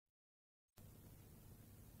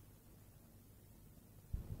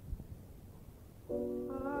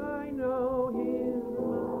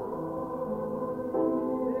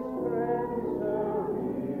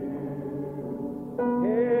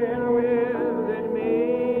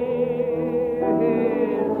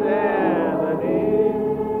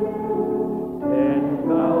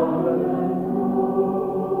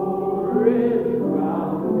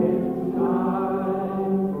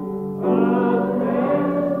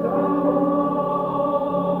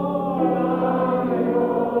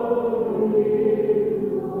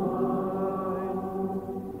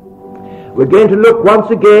We're going to look once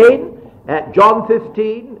again at John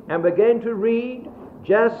 15, and we're going to read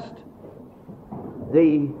just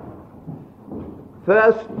the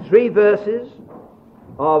first 3 verses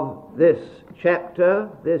of this chapter,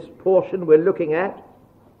 this portion we're looking at,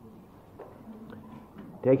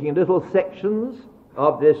 taking little sections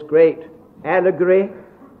of this great allegory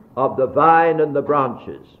of the vine and the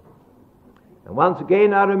branches. And once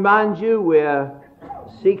again I remind you, we're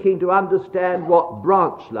seeking to understand what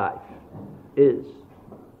branch life is.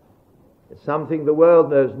 It's something the world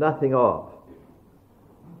knows nothing of,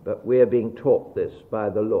 but we're being taught this by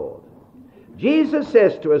the Lord. Jesus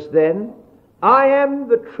says to us then, I am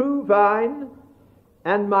the true vine,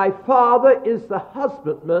 and my Father is the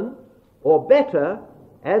husbandman, or better,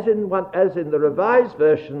 as in the Revised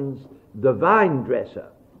Versions, the vine dresser.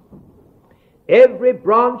 Every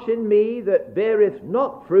branch in me that beareth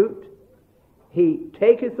not fruit, he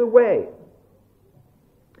taketh away.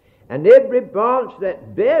 And every branch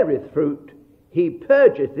that beareth fruit, he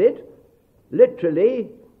purgeth it. Literally,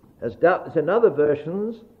 as doubtless in other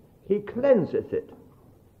versions, he cleanseth it,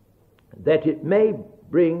 that it may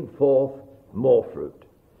bring forth more fruit.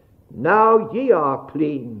 Now ye are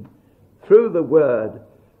clean through the word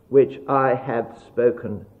which I have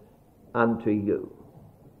spoken unto you.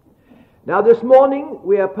 Now this morning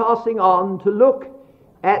we are passing on to look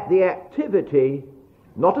at the activity,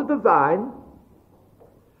 not of the vine,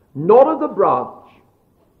 not of the branch,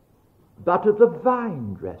 but of the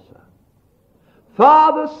vine dresser.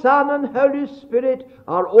 Father, Son, and Holy Spirit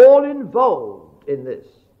are all involved in this.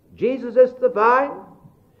 Jesus is the vine.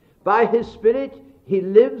 By his Spirit he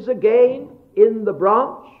lives again in the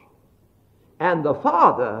branch, and the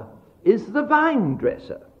Father is the vine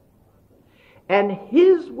dresser. And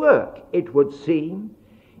his work, it would seem,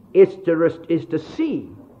 is to see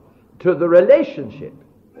to the relationship,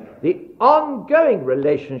 the ongoing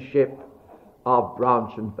relationship of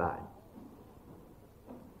branch and vine.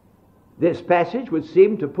 This passage would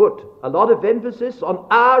seem to put a lot of emphasis on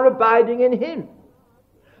our abiding in him,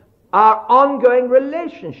 our ongoing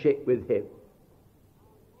relationship with him.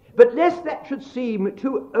 But lest that should seem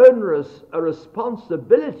too onerous a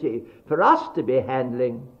responsibility for us to be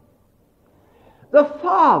handling, the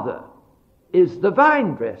Father is the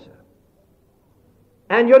vine dresser.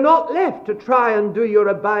 And you're not left to try and do your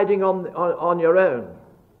abiding on your own.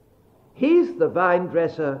 He's the vine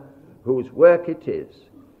dresser whose work it is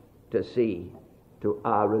to see to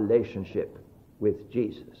our relationship with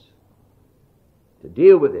Jesus, to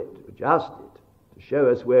deal with it, to adjust it, to show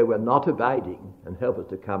us where we're not abiding and help us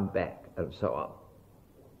to come back, and so on.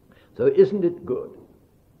 So isn't it good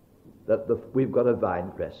that we've got a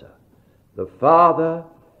vine dresser? The Father,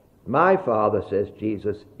 my Father, says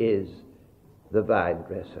Jesus, is the vine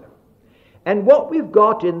dresser. And what we've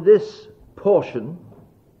got in this portion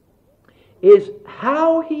is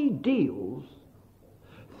how he deals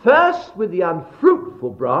first with the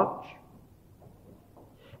unfruitful branch,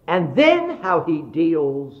 and then how he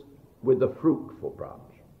deals with the fruitful branch.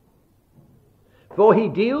 For he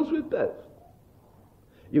deals with both.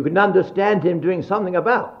 You can understand him doing something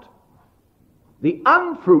about the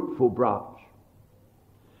unfruitful branch.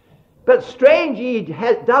 But strange, he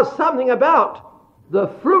does something about the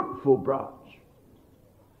fruitful branch.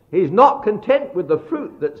 He's not content with the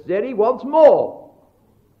fruit that's there, he wants more.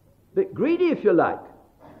 A bit greedy, if you like.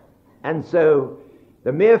 And so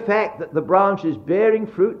the mere fact that the branch is bearing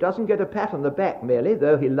fruit doesn't get a pat on the back merely,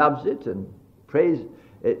 though he loves it and praise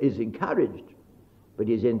is encouraged. But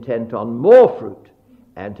he's intent on more fruit,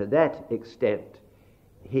 and to that extent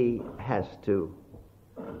he has to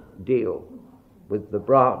deal with the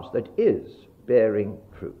branch that is bearing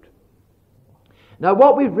fruit. Now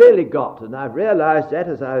what we've really got, and I've realized that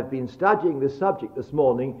as I've been studying this subject this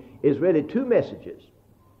morning, is really 2 messages.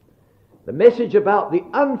 The message about the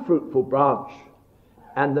unfruitful branch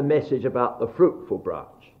and the message about the fruitful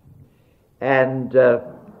branch. And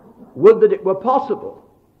would that it were possible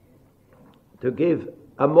to give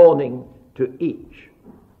a morning to each.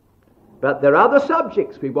 But there are other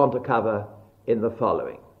subjects we want to cover in the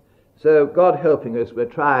following. So God helping us, we'll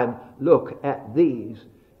try and look at these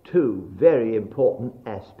 2 very important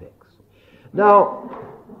aspects. Now,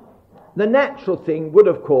 the natural thing would,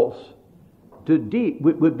 of course,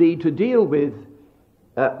 would be to deal with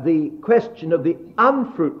the question of the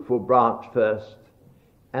unfruitful branch first,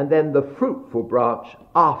 and then the fruitful branch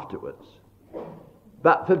afterwards.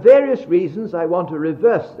 But for various reasons I want to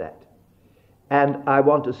reverse that, and I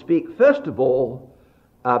want to speak first of all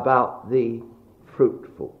about the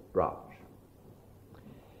fruitful branch.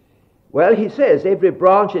 Well, he says, every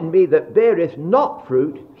branch in me that beareth not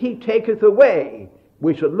fruit, he taketh away.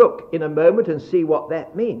 We shall look in a moment and see what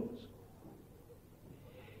that means.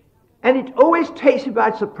 And it always takes you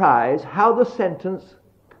by surprise how the sentence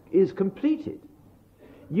is completed.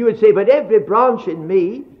 You would say, but every branch in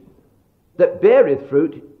me that beareth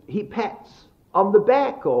fruit, he pats on the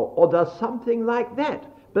back or does something like that.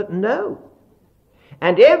 But no.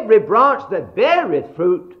 And every branch that beareth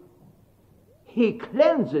fruit, he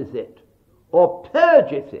cleanseth it or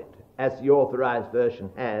purgeth it, as the Authorized Version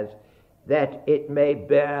has, that it may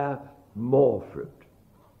bear more fruit.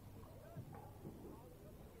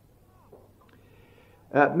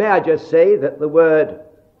 May I just say that the word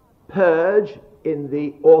purge in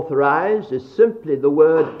the Authorized is simply the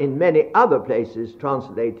word in many other places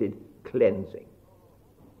translated cleansing.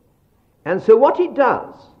 And so what he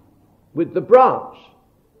does with the branch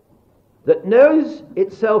that knows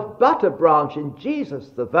itself but a branch in Jesus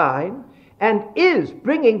the vine and is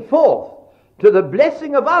bringing forth to the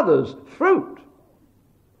blessing of others fruit,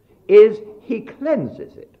 is he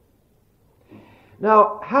cleanses it.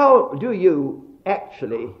 Now, how do you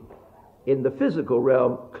actually, in the physical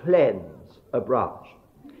realm, cleanse a branch?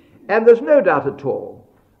 And there's no doubt at all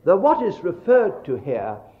that what is referred to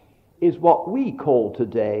here is what we call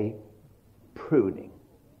today pruning.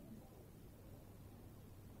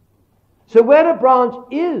 So where a branch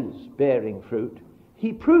is bearing fruit,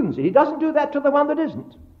 he prunes it. He doesn't do that to the one that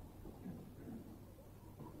isn't.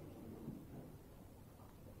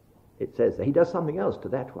 It says that he does something else to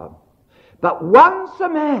that one. But once a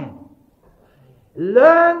man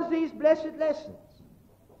learns these blessed lessons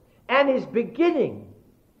and is beginning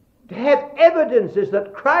to have evidences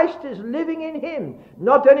that Christ is living in him,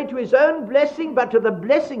 not only to his own blessing but to the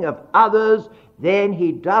blessing of others, then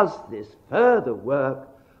he does this further work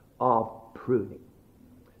of pruning.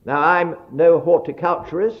 Now, I'm no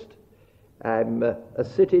horticulturist. I'm a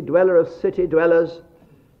city dweller of city dwellers,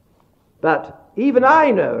 but even I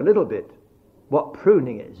know a little bit what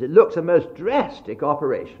pruning is. It looks a most drastic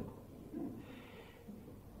operation.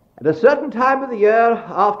 At a certain time of the year,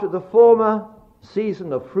 after the former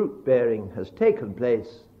season of fruit bearing has taken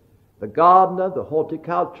place, the gardener, the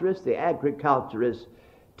horticulturist, the agriculturist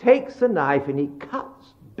takes a knife and he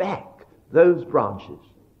cuts back those branches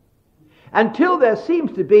until there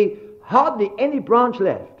seems to be hardly any branch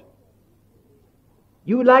left.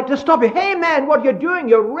 You would like to stop it. Hey man, what you're doing,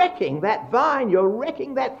 you're wrecking that vine, you're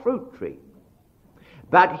wrecking that fruit tree.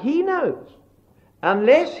 But he knows,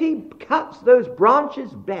 unless he cuts those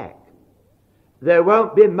branches back, there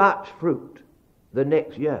won't be much fruit the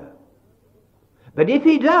next year. But if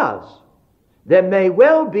he does, there may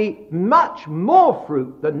well be much more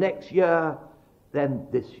fruit the next year than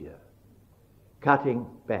this year. Cutting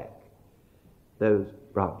back those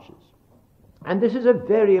branches. And this is a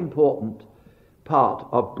very important part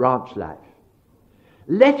of branch life.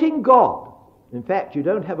 Letting God, in fact, you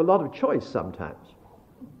don't have a lot of choice sometimes.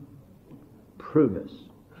 Prune us.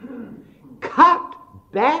 Cut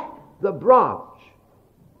back the branch.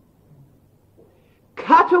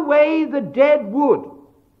 Cut away the dead wood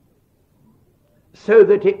so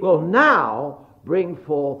that it will now bring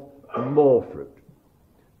forth more fruit.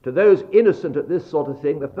 To those innocent at this sort of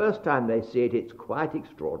thing, the first time they see it, it's quite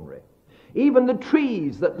extraordinary. Even the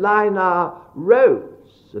trees that line our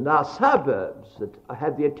roads and our suburbs that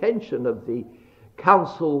have the attention of the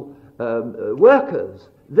council workers,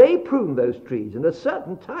 they prune those trees. And at a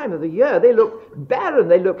certain time of the year, they look barren,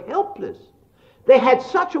 they look helpless. They had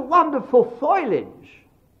such a wonderful foliage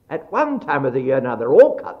at one time of the year. Now they're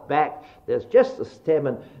all cut back. There's just the stem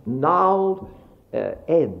and gnarled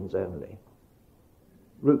ends only.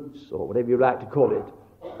 Roots, or whatever you like to call it,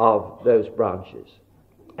 of those branches.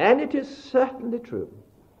 And it is certainly true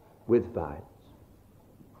with vines.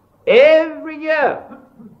 Every year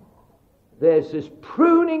there's this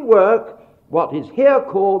pruning work, what is here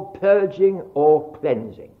called purging or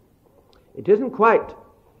cleansing. It isn't quite...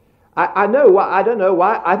 I know why. I don't know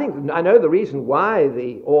why. I think I know the reason why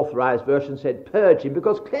the Authorized Version said purging,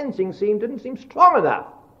 because cleansing didn't seem strong enough.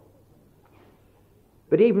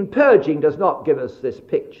 But even purging does not give us this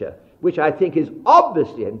picture, which I think is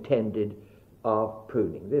obviously intended of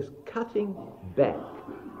pruning, this cutting back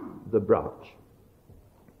the branch.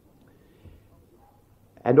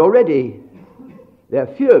 And already there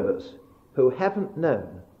are few of us who haven't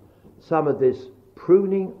known some of this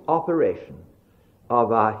pruning operation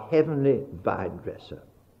of our heavenly vine dresser.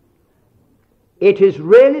 It is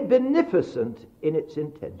really beneficent in its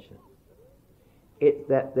intention. It's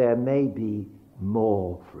that there may be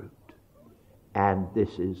more fruit, and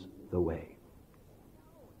this is the way.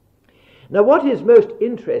 Now what is most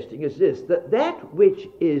interesting is this, that which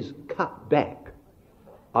is cut back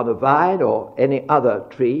on a vine or any other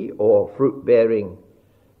tree or fruit-bearing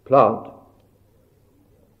plant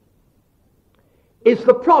is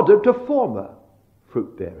the product of former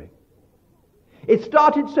fruit bearing. It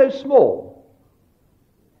started so small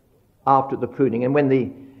after the pruning, and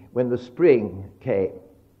when the spring came,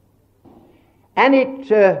 and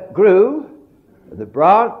it grew, the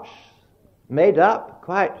branch made up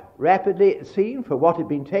quite rapidly, it seemed, for what had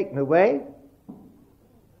been taken away,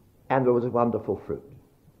 and there was a wonderful fruit.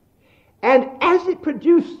 And as it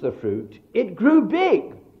produced the fruit, it grew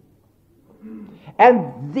big.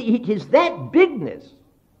 And it is that bigness,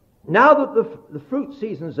 now that the fruit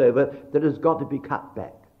season's over, that has got to be cut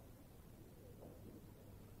back.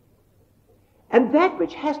 And that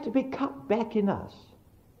which has to be cut back in us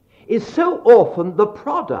is so often the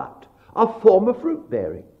product of former fruit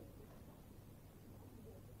bearing.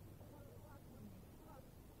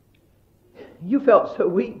 You felt so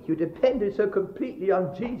weak, you depended so completely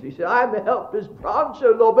on Jesus. You said, I am the helpless branch,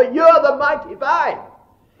 O Lord, but you're the mighty vine.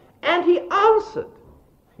 And he answered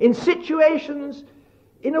in situations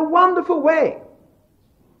in a wonderful way.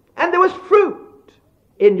 And there was fruit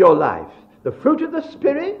in your life. The fruit of the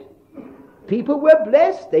Spirit. People were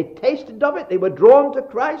blessed. They tasted of it. They were drawn to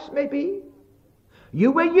Christ, maybe.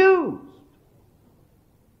 You were used.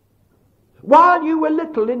 While you were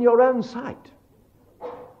little in your own sight.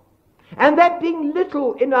 And that being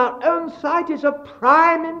little in our own sight is of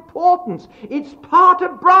prime importance. It's part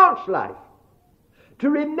of branch life. To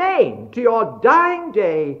remain to your dying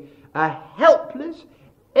day a helpless,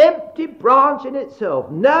 empty branch in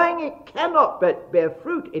itself, knowing it cannot but bear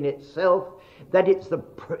fruit in itself, that it's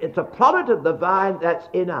a product of the vine that's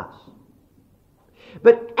in us.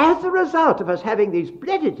 But as a result of us having these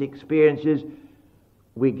blessed experiences,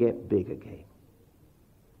 we get big again.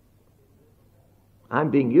 I'm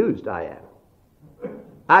being used, I am.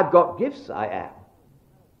 I've got gifts, I am.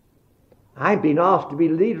 I've been asked to be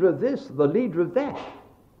leader of this, the leader of that.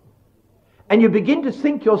 And you begin to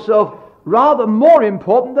think yourself rather more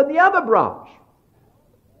important than the other branch.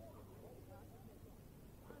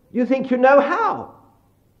 You think you know how.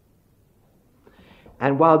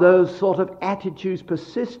 And while those sort of attitudes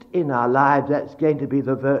persist in our lives, that's going to be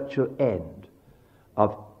the virtual end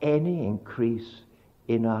of any increase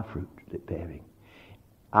in our fruit bearing.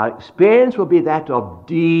 Our experience will be that of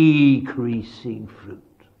decreasing fruit.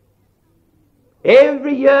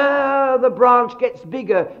 Every year the branch gets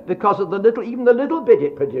bigger because of even the little bit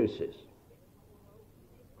it produces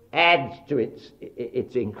adds to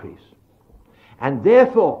its increase. And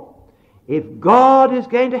therefore, if God is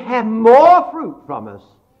going to have more fruit from us,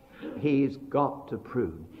 he's got to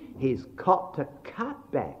prune. He's got to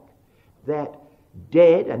cut back that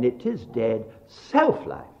dead, and it is dead,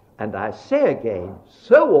 self-life. And I say again,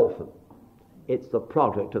 so often, it's the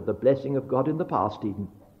product of the blessing of God in the past even.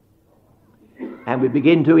 And we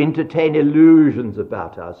begin to entertain illusions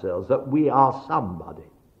about ourselves that we are somebody.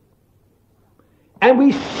 And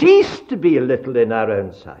we cease to be little in our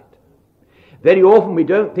own sight. Very often we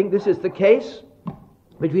don't think this is the case.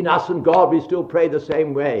 Between us and God we still pray the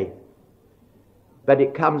same way. But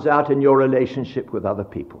it comes out in your relationship with other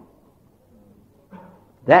people.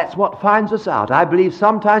 That's what finds us out. I believe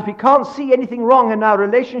sometimes we can't see anything wrong in our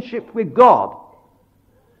relationship with God.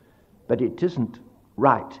 But it isn't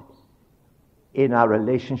right in our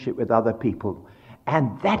relationship with other people.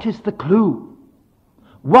 And that is the clue.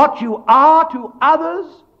 What you are to others,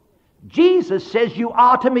 Jesus says you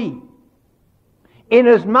are to me.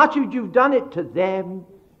 Inasmuch as you've done it to them,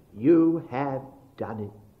 you have done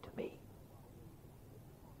it to me.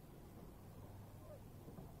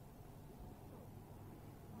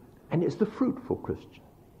 And it's the fruitful Christian,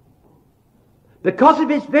 because of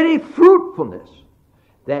its very fruitfulness,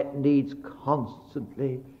 that needs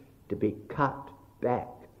constantly to be cut back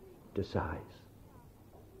to size,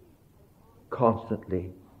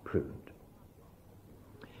 constantly pruned.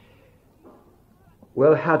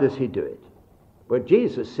 Well, how does he do it? Well,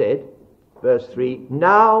 Jesus said, verse 3,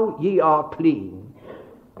 now ye are clean,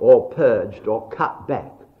 or purged, or cut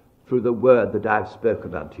back through the word that I've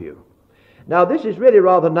spoken unto you. Now, this is really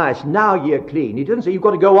rather nice. Now ye are clean. He doesn't say you've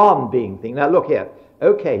got to go on being clean. Now, look here.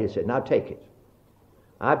 Okay, he said, now take it.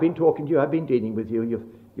 I've been talking to you. I've been dealing with you.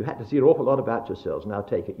 You had to see an awful lot about yourselves. Now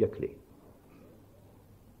take it. You're clean.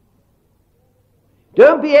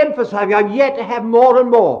 Don't be emphasizing, I'm yet to have more and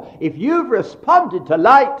more. If you've responded to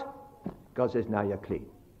light, God says, now you're clean.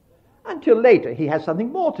 Until later, he has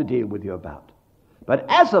something more to deal with you about. But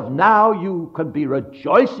as of now, you can be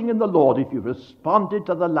rejoicing in the Lord if you've responded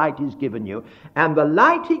to the light he's given you. And the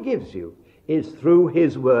light he gives you is through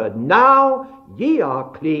his word. Now ye are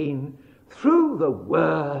clean through the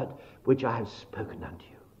word which I have spoken unto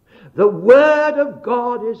you. The word of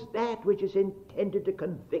God is that which is intended to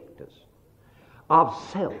convict us of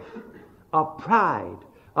self, of pride,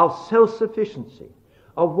 of self-sufficiency,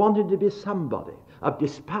 of wanting to be somebody, of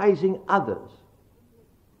despising others.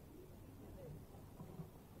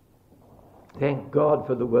 Thank God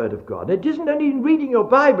for the Word of God. It isn't only reading your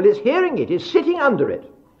Bible, it's hearing it, it's sitting under it.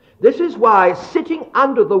 This is why sitting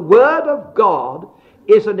under the Word of God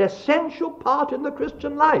is an essential part in the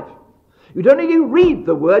Christian life. You don't only read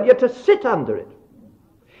the Word, you have to sit under it.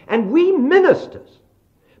 And we ministers,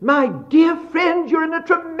 my dear friends, you're in a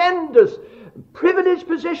tremendous privileged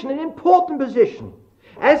position, an important position,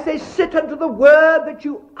 as they sit under the Word that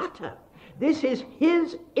you utter. This is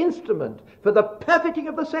His instrument for the perfecting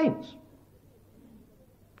of the saints.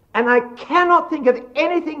 And I cannot think of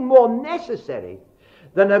anything more necessary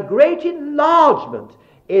than a great enlargement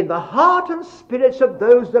in the heart and spirits of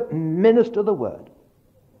those that minister the Word.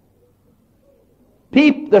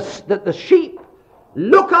 The sheep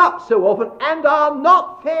look up so often and are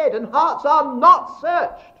not fed, and hearts are not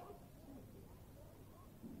searched.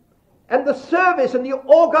 And the service and the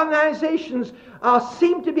organizations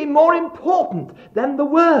seem to be more important than the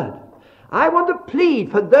Word. I want to plead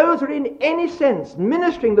for those who are in any sense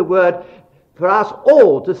ministering the Word, for us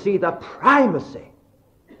all to see the primacy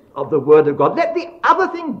of the Word of God. Let the other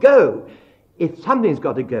thing go. If something's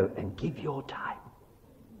got to go, and give your time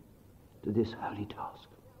to this holy task.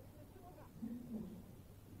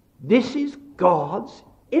 This is God's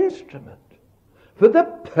instrument for the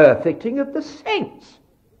perfecting of the saints.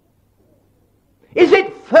 Is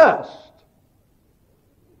it first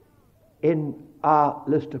in our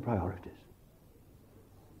list of priorities?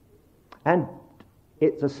 And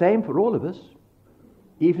it's the same for all of us.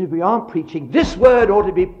 Even if we aren't preaching, this word ought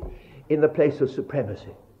to be in the place of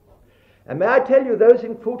supremacy. And may I tell you, those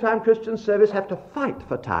in full-time Christian service have to fight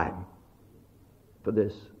for time for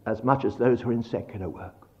this as much as those who are in secular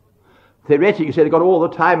work. Theoretically, you say they've got all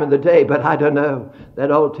the time in the day, but I don't know.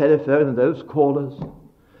 That old telephone and those callers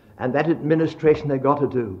and that administration they've got to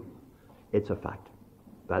do. It's a fight.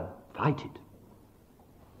 But fight it.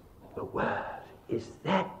 The Word is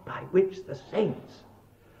that by which the saints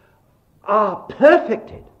are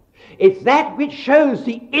perfected. It's that which shows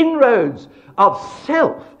the inroads of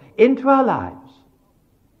self into our lives.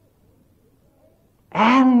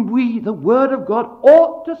 And we, the Word of God,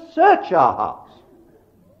 ought to search our hearts.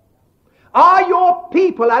 Are your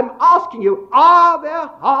people, I'm asking you, are their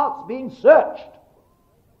hearts being searched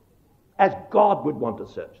as God would want to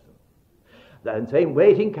search them? The same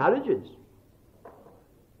way it encourages.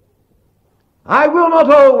 I will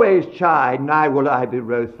not always chide, neither will I be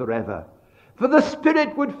wroth forever. For the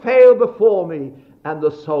spirit would fail before me, and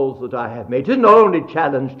the souls that I have made. It is not only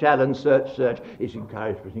challenge, search. It's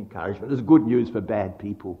encouragement. There's good news for bad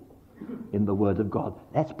people in the Word of God.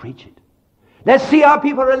 Let's preach it. Let's see our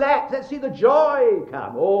people relax. Let's see the joy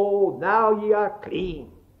come. Oh, now ye are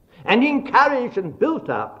clean and encouraged and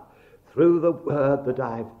built up through the word that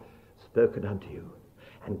I've spoken unto you.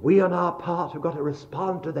 And we on our part have got to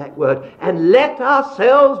respond to that word and let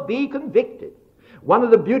ourselves be convicted. One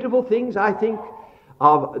of the beautiful things, I think,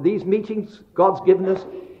 of these meetings God's given us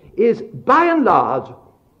is, by and large,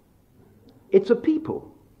 it's a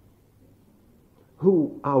people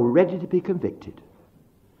who are ready to be convicted.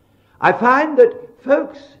 I find that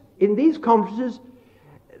folks in these conferences,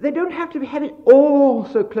 they don't have to have it all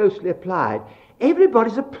so closely applied.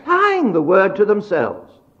 Everybody's applying the word to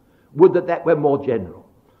themselves. Would that that were more general,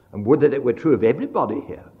 and would that it were true of everybody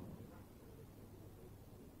here.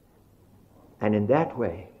 And in that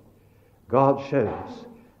way, God shows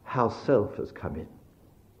how self has come in.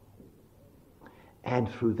 And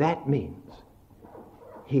through that means,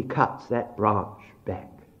 he cuts that branch back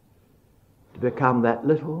to become that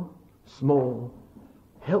little, small,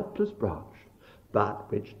 helpless branch, but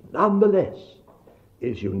which nonetheless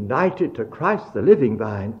is united to Christ the living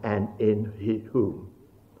vine, and in whom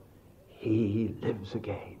he lives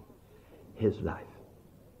again his life.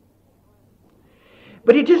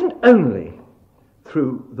 But it isn't only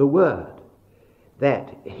through the word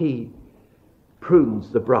that he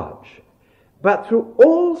prunes the branch, but through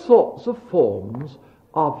all sorts of forms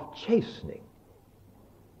of chastening.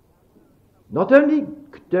 Not only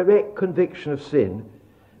direct conviction of sin,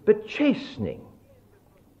 but chastening,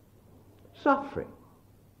 suffering,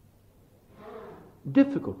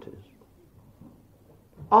 difficulties,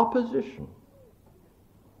 opposition,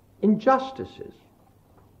 injustices.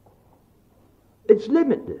 It's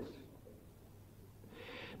limitless.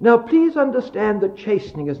 Now, please understand that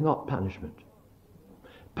chastening is not punishment.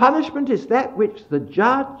 Punishment is that which the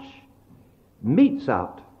judge metes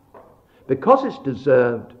out because it's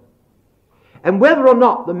deserved, and whether or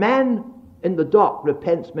not the man in the dock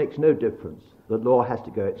repents makes no difference. The law has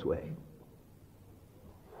to go its way.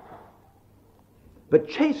 But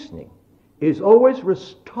chastening is always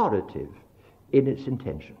restorative in its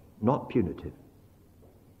intention, not punitive.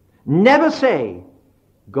 Never say,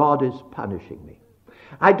 God is punishing me.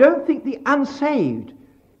 I don't think the unsaved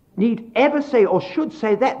need ever say or should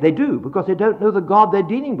say that. They do, because they don't know the God they're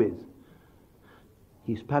dealing with.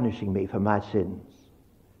 He's punishing me for my sins.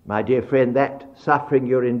 My dear friend, that suffering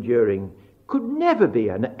you're enduring could never be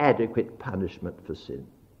an adequate punishment for sin.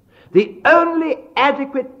 The only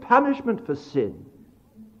adequate punishment for sin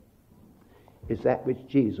is that which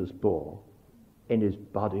Jesus bore in his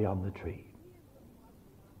body on the tree.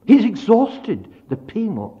 He's exhausted the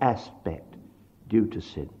penal aspect due to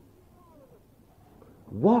sin.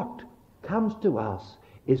 What comes to us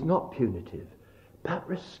is not punitive, but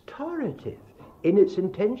restorative in its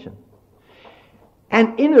intention.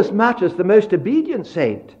 And inasmuch as the most obedient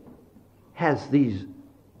saint has these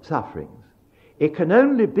sufferings, it can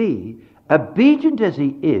only be, obedient as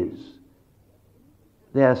he is,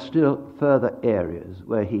 there are still further areas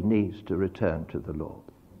where he needs to return to the Lord.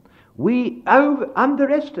 We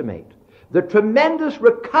underestimate the tremendous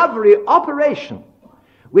recovery operation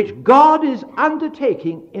which God is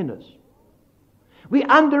undertaking in us. We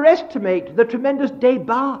underestimate the tremendous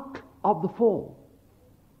debauch of the fall.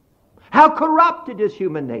 How corrupted is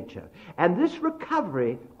human nature. And this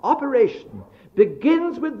recovery operation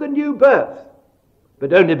begins with the new birth,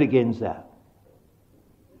 but only begins there.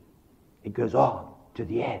 It goes on to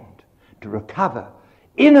the end, to recover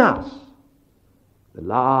in us the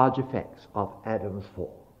large effects of Adam's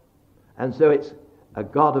fall. And so it's a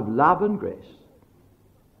God of love and grace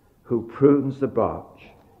who prunes the branch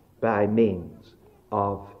by means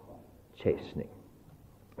of chastening.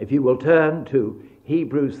 If you will turn to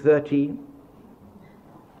Hebrews 13.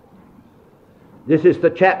 This is the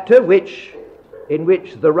chapter in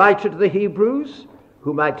which the writer to the Hebrews,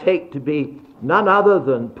 whom I take to be none other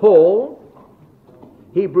than Paul,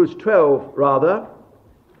 Hebrews 12 rather,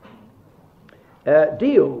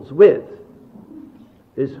 deals with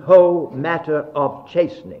this whole matter of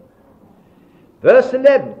chastening. Verse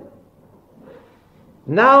 11,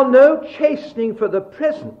 now no chastening for the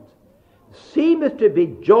present seemeth to be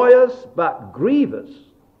joyous but grievous.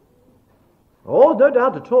 Oh, no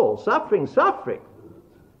doubt at all. Suffering.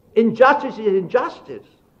 Injustice is injustice.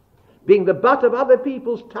 Being the butt of other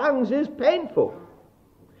people's tongues is painful.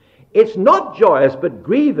 It's not joyous but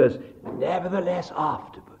grievous, nevertheless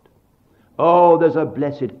afterward. Oh, there's a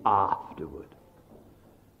blessed afterward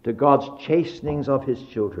to God's chastenings of his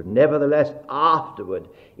children. Nevertheless afterward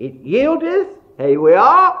it yieldeth, here we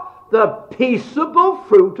are, the peaceable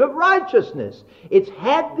fruit of righteousness. It's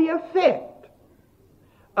had the effect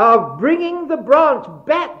of bringing the branch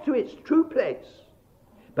back to its true place.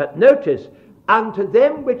 But notice, unto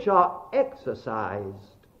them which are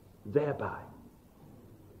exercised thereby.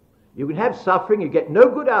 You can have suffering, you get no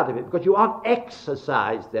good out of it because you aren't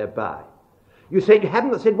exercised thereby. You say, you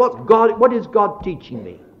haven't said, what is God teaching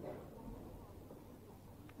me?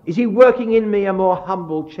 Is he working in me a more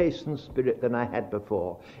humble, chastened spirit than I had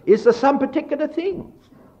before? Is there some particular thing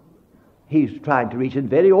he's trying to reach? And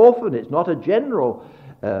very often it's not a general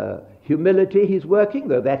humility he's working,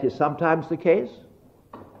 though that is sometimes the case,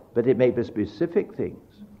 but it may be specific things.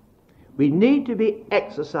 We need to be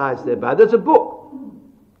exercised thereby. There's a book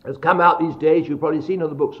that's come out these days, you've probably seen on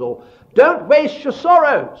the bookstall. Don't waste your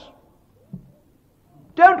sorrows.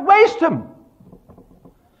 Don't waste them.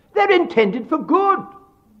 They're intended for good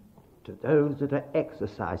to those that are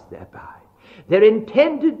exercised thereby. They're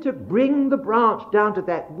intended to bring the branch down to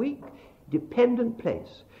that weak, dependent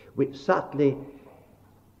place which subtly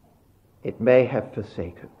it may have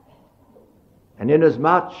forsaken. And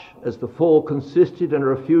inasmuch as the fall consisted in a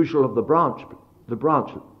refusal of the branch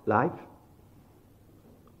life,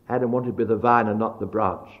 Adam wanted to be the vine and not the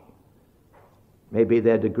branch. Maybe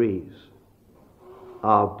there are degrees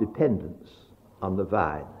of dependence on the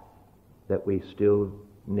vine that we still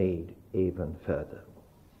need even further.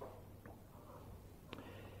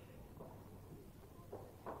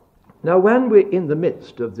 Now, when we're in the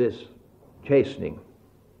midst of this chastening,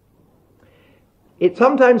 it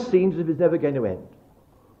sometimes seems as if it's never going to end.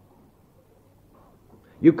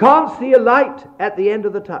 You can't see a light at the end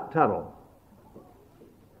of the tunnel.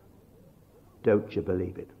 Don't you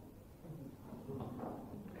believe it?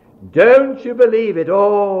 Don't you believe it?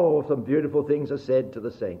 Oh, some beautiful things are said to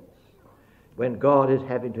the saints when God is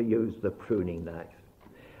having to use the pruning knife.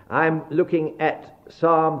 I'm looking at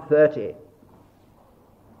Psalm 30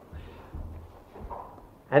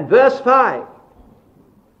 and verse 5.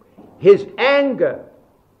 His anger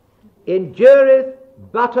endureth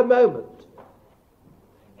but a moment,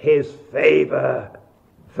 his favor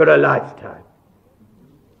for a lifetime.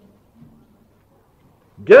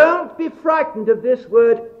 Don't be frightened of this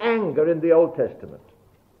word anger in the Old Testament,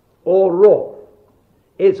 or wrath.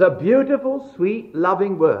 It's a beautiful, sweet,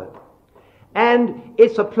 loving word. And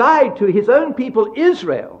it's applied to his own people,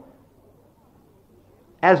 Israel,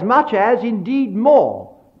 as much as, indeed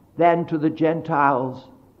more, than to the Gentiles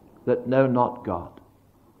that know not God.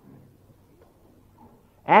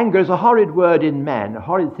 Anger is a horrid word in man, a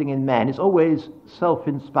horrid thing in man. It's always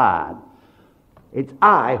self-inspired. It's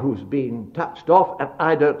I who's been touched off, and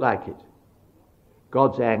I don't like it.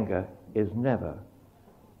 God's anger is never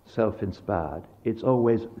self-inspired. It's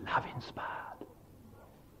always love-inspired.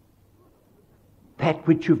 That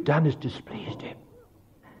which you've done has displeased him.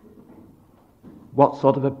 What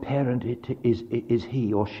sort of a parent is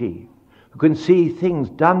he or she who can see things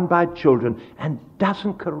done by children and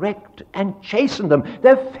doesn't correct and chasten them?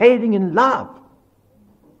 They're failing in love.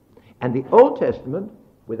 And the Old Testament,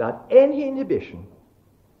 without any inhibition,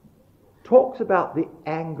 talks about the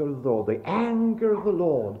anger of the Lord. The anger of the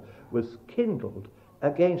Lord was kindled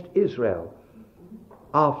against Israel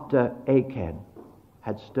after Achan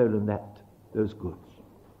had stolen those goods.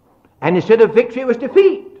 And instead of victory, it was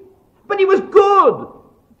defeat. But it was good.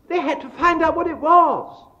 They had to find out what it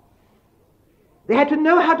was. They had to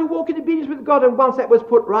know how to walk in obedience with God, and once that was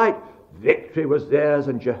put right, victory was theirs,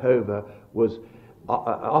 and Jehovah was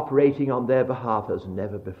operating on their behalf as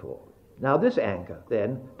never before. Now this anger,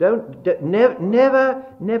 then, never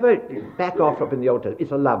back off from in the Old Testament.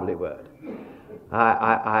 It's a lovely word.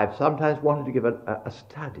 I've sometimes wanted to give a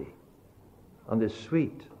study on this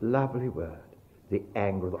sweet, lovely word, the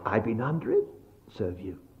anger of the Lord. I've been under it, so have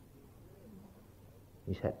you.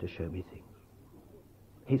 He's had to show me things.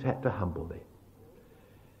 He's had to humble me.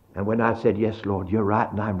 And when I've said, yes, Lord, you're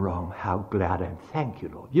right and I'm wrong, how glad I am. Thank you,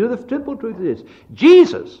 Lord. You know, the simple truth is,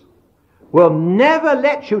 Jesus will never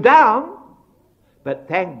let you down, but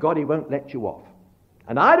thank God he won't let you off.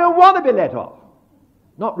 And I don't want to be let off.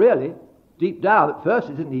 Not really. Deep down, at first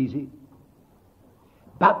it isn't easy.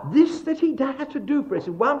 But this that he has to do for us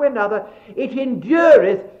in one way or another, it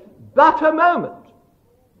endureth but a moment.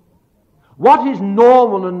 What is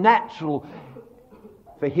normal and natural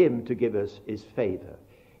for him to give us is favor.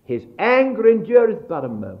 His anger endureth but a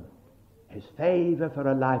moment. His favor for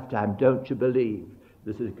a lifetime. Don't you believe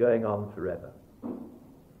this is going on forever?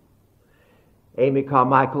 Amy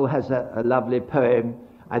Carmichael has a lovely poem.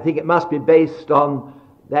 I think it must be based on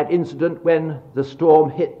that incident when the storm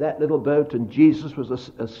hit that little boat and Jesus was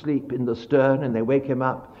asleep in the stern and they wake him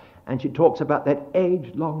up, and she talks about that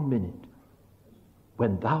age-long minute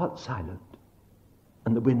when thou art silent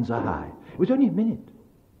and the winds are high. It was only a minute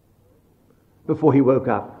before he woke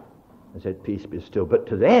up and said, peace be still. But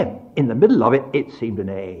to them, in the middle of it, it seemed an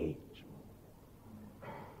age.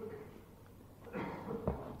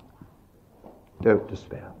 Don't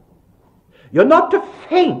despair. You're not to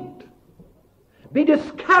faint. Be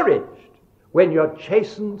discouraged when you're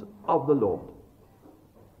chastened of the Lord.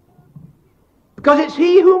 Because it's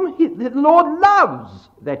he whom the Lord loves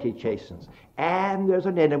that he chastens. And there's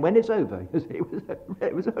an end. And when it's over,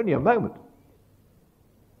 it was only a moment.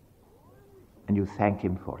 And you thank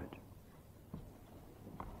him for it.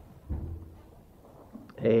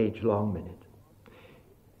 Age-long minute.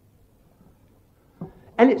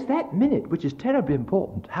 And it's that minute which is terribly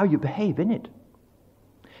important, how you behave in it.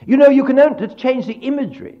 You know, you can only change the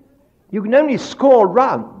imagery. You can only score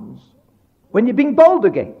runs when you're being bowled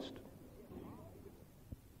against.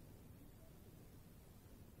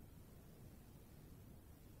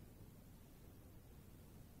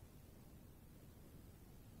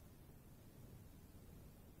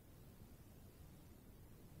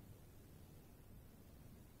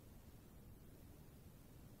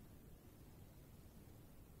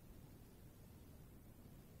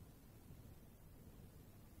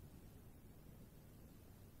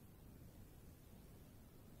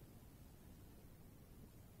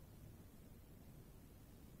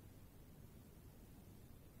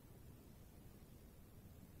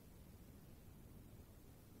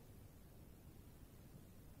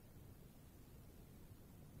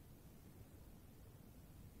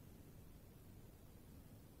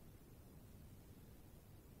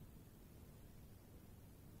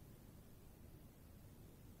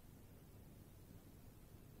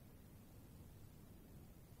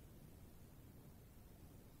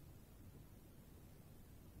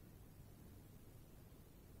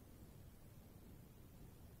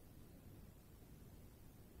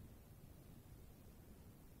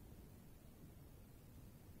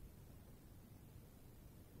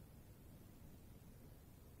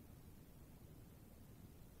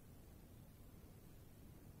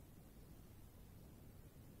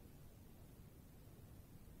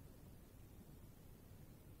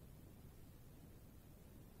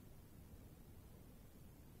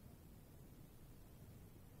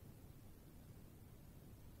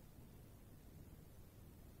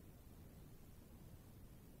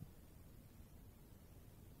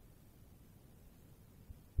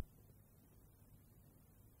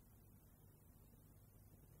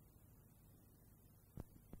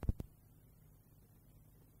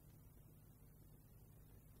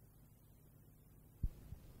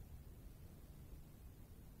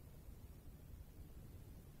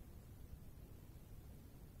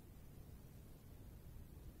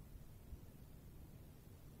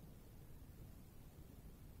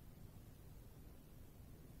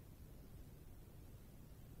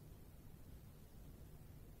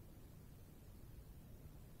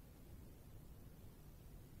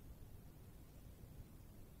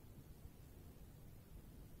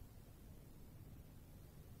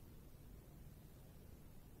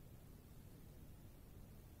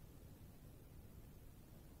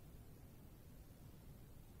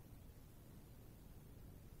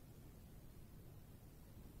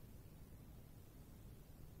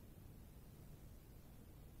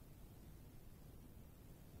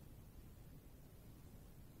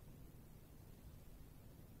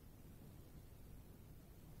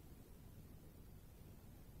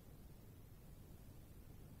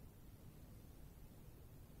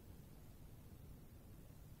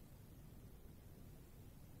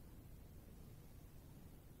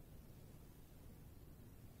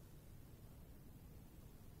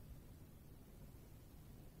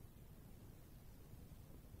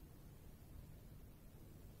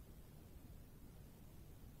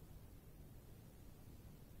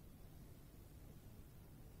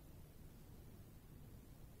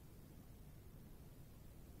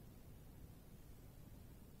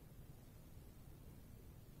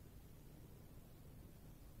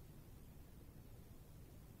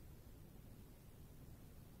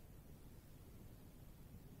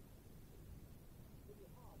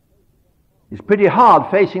 It's pretty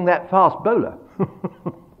hard facing that fast bowler.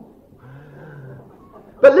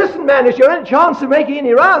 But listen, man, it's your only chance of making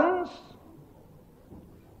any runs.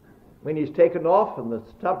 When he's taken off and the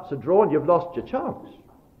stumps are drawn, you've lost your chance.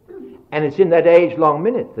 And it's in that age-long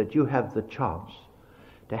minute that you have the chance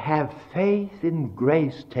to have faith in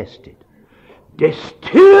grace tested.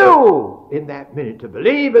 Distill in that minute to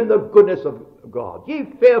believe in the goodness of God. Ye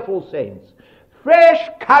fearful saints, fresh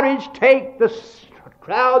courage take. The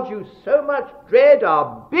crowds you so much dread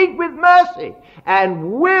are big with mercy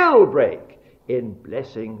and will break in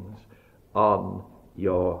blessings on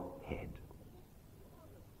your head.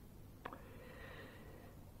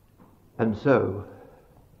 And so,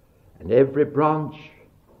 and every branch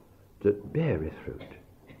that beareth fruit,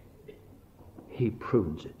 he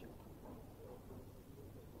prunes it.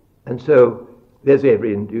 And so there's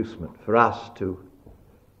every inducement for us to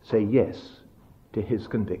say yes to his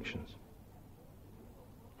convictions.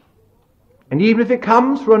 And even if it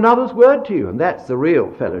comes for another's word to you, and that's the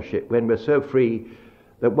real fellowship, when we're so free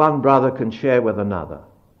that one brother can share with another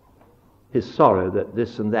his sorrow that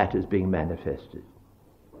this and that is being manifested.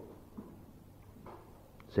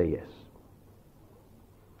 Say yes.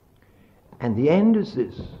 And the end is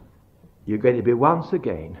this: you're going to be once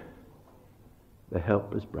again the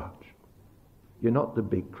helpless branch. You're not the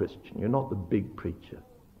big Christian. You're not the big preacher.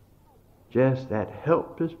 Just that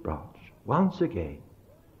helpless branch, once again,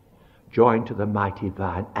 joined to the mighty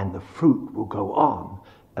vine, and the fruit will go on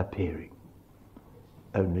appearing.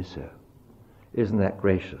 Only so. Isn't that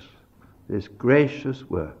gracious? This gracious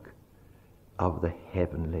work of the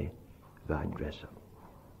heavenly vine dresser.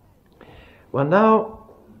 Well, now,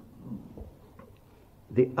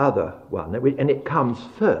 the other one, and it comes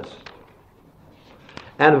first,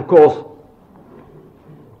 and of course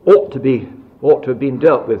ought to have been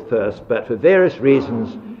dealt with first, but for various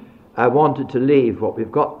reasons I wanted to leave what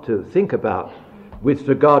we've got to think about with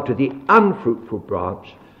regard to the unfruitful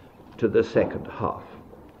branch to the second half.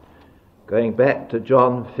 Going back to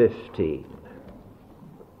John 15.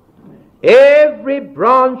 Every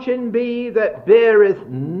branch in me that beareth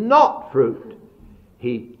not fruit,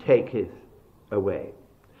 he taketh away.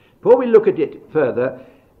 Before we look at it further,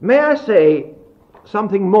 may I say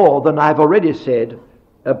something more than I've already said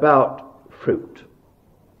about fruit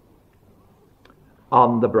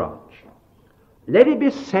on the branch. Let it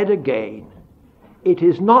be said again, it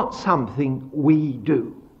is not something we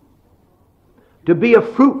do. To be a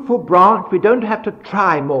fruitful branch, we don't have to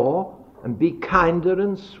try more and be kinder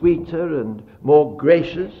and sweeter and more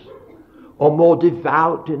gracious or more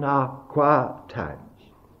devout in our quiet times.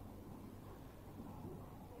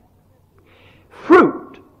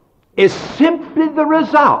 Fruit is simply the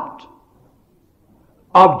result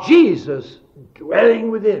of Jesus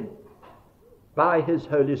dwelling within by his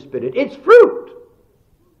Holy Spirit. It's fruit.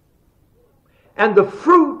 And the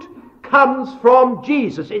fruit comes from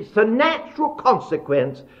Jesus. It's the natural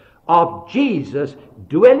consequence of Jesus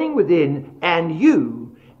dwelling within and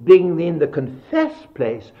you being in the confessed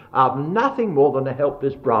place of nothing more than a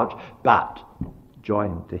helpless branch, but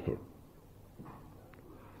joined to him.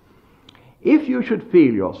 If you should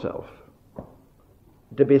feel yourself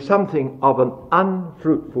to be something of an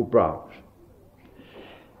unfruitful branch,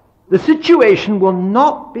 the situation will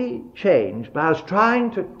not be changed by us trying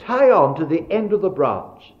to tie on to the end of the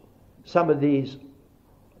branch some of these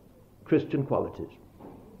Christian qualities.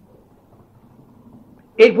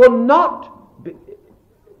 It will not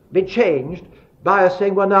be changed by us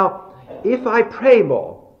saying, well, now, if I pray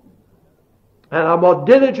more and I'm more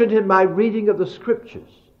diligent in my reading of the Scriptures,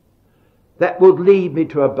 that will lead me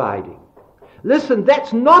to abiding. Listen,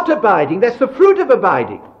 that's not abiding, that's the fruit of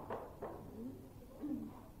abiding.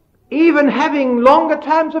 Even having longer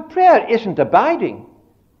times of prayer isn't abiding,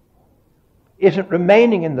 isn't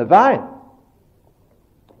remaining in the vine.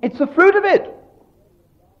 It's the fruit of it.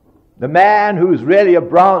 The man who's really a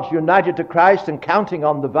branch united to Christ and counting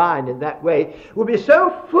on the vine in that way will be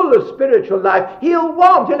so full of spiritual life, he'll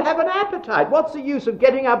have an appetite. What's the use of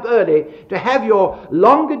getting up early to have your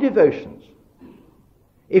longer devotions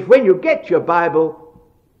if when you get your Bible,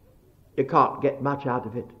 you can't get much out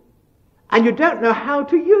of it? And you don't know how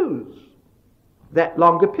to use that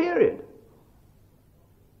longer period.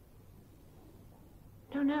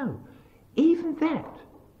 No. Even that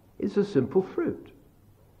is a simple fruit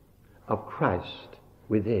of Christ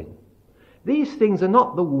within. These things are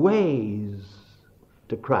not the ways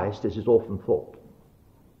to Christ, as is often thought,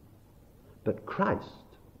 but Christ,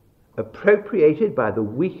 appropriated by the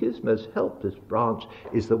weakest, most helpless branch,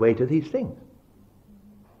 is the way to these things.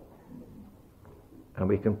 And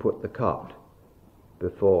we can put the cart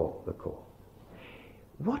before the horse.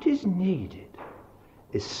 What is needed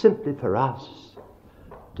is simply for us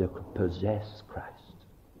to possess Christ.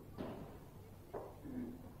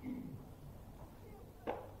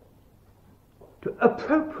 To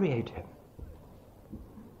appropriate him.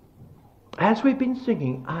 As we've been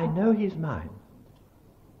singing, I know he's mine.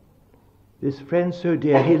 This friend so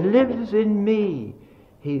dear, he lives in me.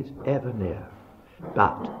 He's ever near.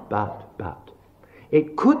 But.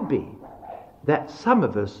 It could be that some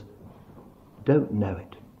of us don't know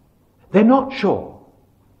it. They're not sure.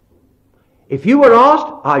 If you were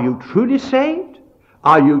asked, are you truly saved?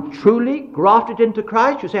 Are you truly grafted into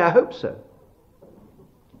Christ? You say, I hope so.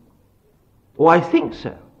 Or I think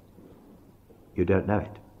so. You don't know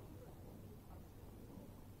it.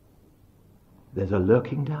 There's a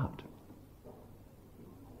lurking doubt.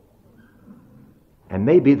 And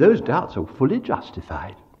maybe those doubts are fully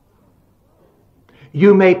justified.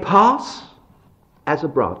 You may pass as a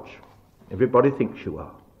branch. Everybody thinks you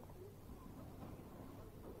are.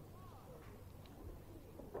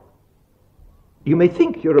 You may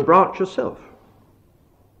think you're a branch yourself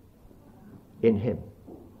in him.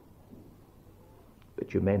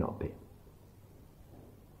 But you may not be.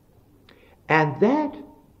 And that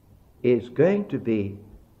is going to be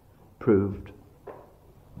proved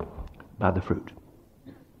by the fruit.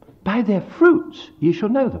 By their fruits ye shall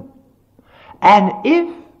know them. And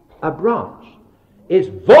if a branch is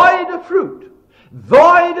void of fruit,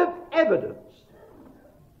 void of evidence,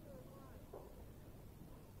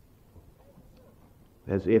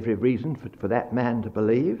 there's every reason for that man to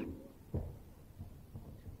believe,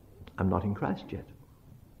 I'm not in Christ yet.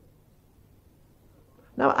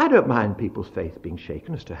 Now, I don't mind people's faith being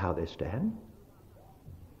shaken as to how they stand.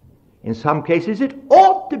 In some cases, it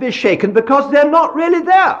ought to be shaken because they're not really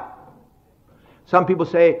there. Some people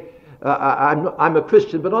say, I'm a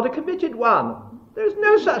Christian, but not a committed one. There's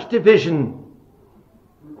no such division.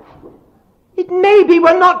 It may be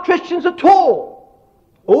we're not Christians at all.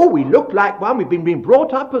 Or we look like one, we've been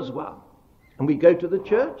brought up as one. And we go to the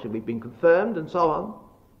church, and we've been confirmed, and so on.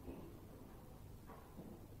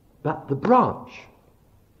 But the branch,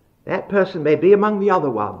 that person may be among the other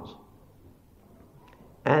ones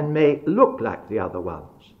and may look like the other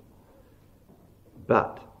ones,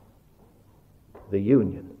 but the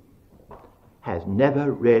union has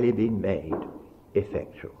never really been made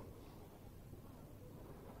effectual.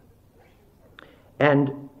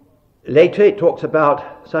 And later it talks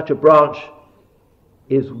about such a branch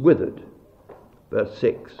is withered. Verse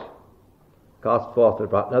 6. Cast forth the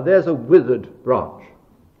branch. Now there's a withered branch.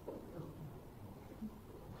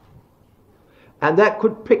 And that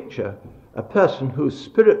could picture a person whose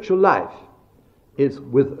spiritual life is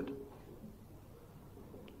withered.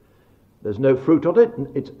 There's no fruit on it.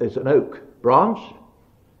 It's an oak branch.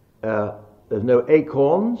 There's no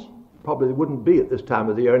acorns. Probably wouldn't be at this time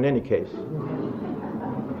of the year in any case.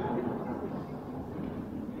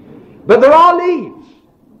 But there are leaves.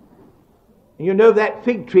 And you know that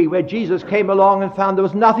fig tree where Jesus came along and found there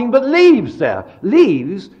was nothing but leaves there.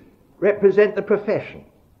 Leaves represent the profession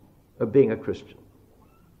of being a Christian.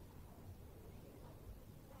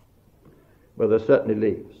 Well, there's certainly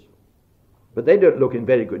leaves. But they don't look in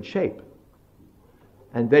very good shape.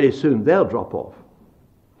 And very soon they'll drop off.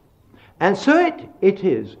 And so it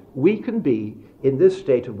is, we can be in this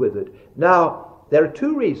state of withered. Now, there are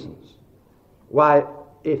two reasons why,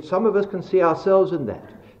 if some of us can see ourselves in that.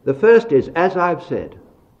 The first is, as I've said,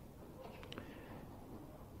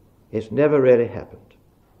 it's never really happened.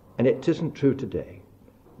 And it isn't true today.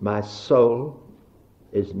 My soul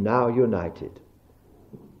is now united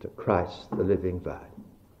to Christ the living vine.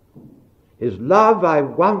 His love I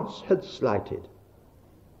once had slighted,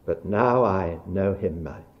 but now I know him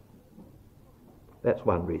mine. That's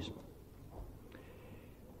one reason.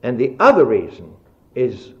 And the other reason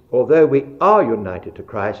is, although we are united to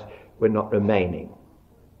Christ, we're not remaining.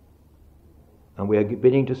 And we are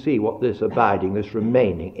beginning to see what this abiding, this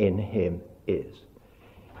remaining in him is.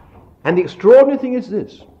 And the extraordinary thing is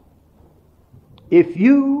this. If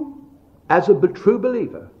you, as a true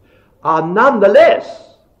believer, are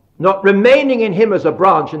nonetheless not remaining in him as a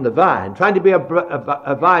branch in the vine, trying to be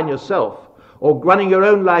a vine yourself, or running your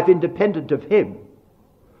own life independent of him,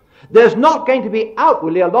 there's not going to be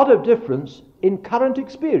outwardly a lot of difference in current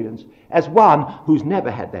experience as one who's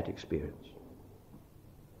never had that experience.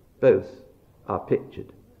 Both are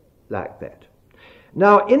pictured like that.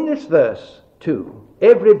 Now, in this verse, too,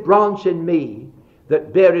 every branch in me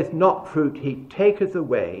that beareth not fruit he taketh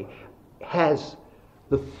away, has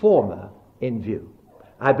the former in view.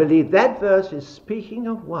 I believe that verse is speaking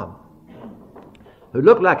of one who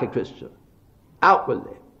looked like a Christian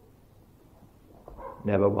outwardly,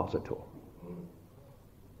 never was at all.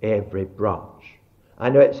 Every branch. I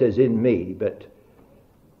know it says in me, but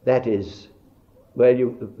that is where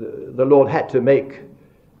the Lord had to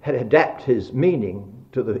adapt his meaning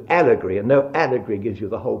to the allegory, and no allegory gives you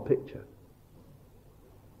the whole picture.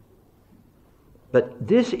 But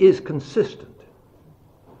this is consistent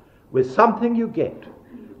with something you get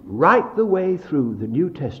right the way through the New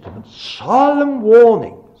Testament, solemn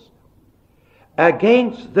warnings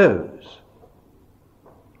against those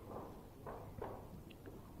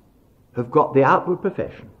who've got the outward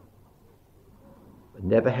profession but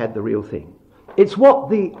never had the real thing. It's what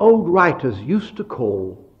the old writers used to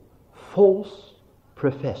call false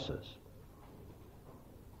professors.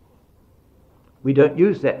 We don't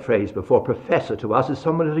use that phrase before. Professor to us is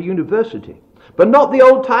someone at a university. But not the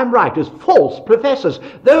old-time writers. False professors.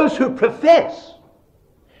 Those who profess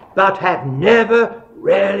but have never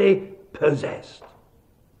really possessed.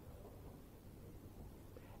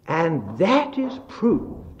 And that is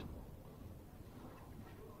proved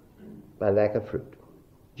by lack of fruit.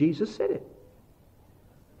 Jesus said it.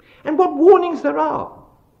 And what warnings there are.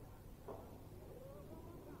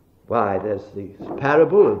 Why, there's the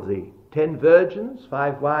parable of the 10 virgins,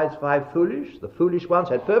 5 wise, 5 foolish. The foolish ones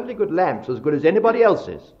had perfectly good lamps, as good as anybody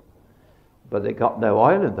else's. But they got no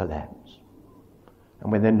oil in the lamps.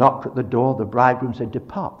 And when they knocked at the door, the bridegroom said,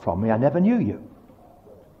 "Depart from me, I never knew you.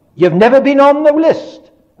 You've never been on the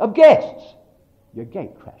list of guests." Your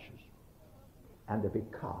gate crashes. And they'll be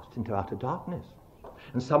cast into utter darkness.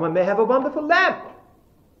 And someone may have a wonderful lamp.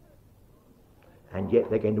 And yet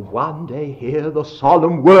they're going to one day hear the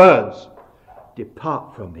solemn words,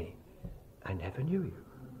 "Depart from me, I never knew you."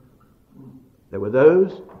 There were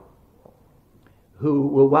those who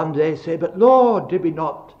will one day say, "But Lord, did we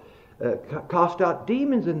not cast out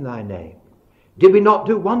demons in thy name? Did we not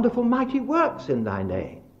do wonderful mighty works in thy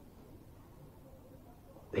name?"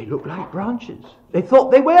 They look like branches. They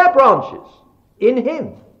thought they were branches in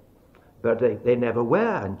him. But they never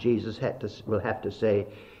were. And Jesus will have to say,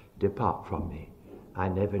 "Depart from me, I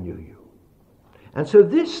never knew you." And so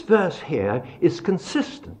this verse here is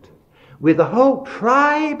consistent with the whole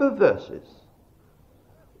tribe of verses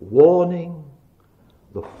warning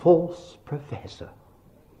the false professor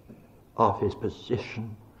of his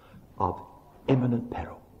position of imminent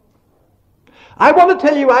peril. I want to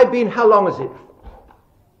tell you, I've been, how long is it?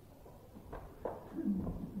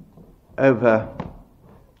 Over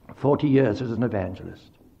 40 years as an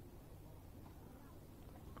evangelist.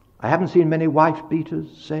 I haven't seen many wife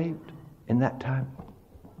beaters saved in that time.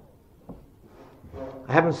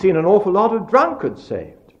 I haven't seen an awful lot of drunkards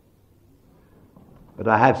saved. But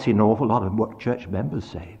I have seen an awful lot of church members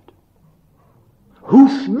saved, who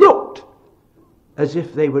looked as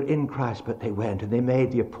if they were in Christ, but they weren't. And they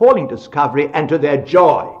made the appalling discovery, and to their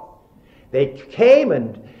joy, they came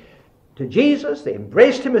to Jesus, they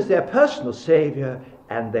embraced him as their personal Savior,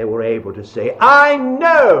 and they were able to say, "I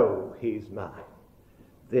know he's mine,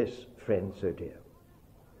 this friend so dear."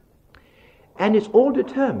 And it's all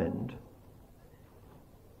determined,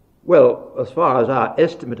 well, as far as our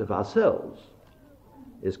estimate of ourselves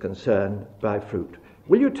is concerned, by fruit.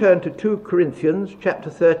 Will you turn to 2 Corinthians chapter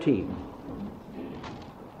 13,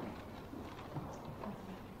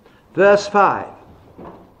 verse 5.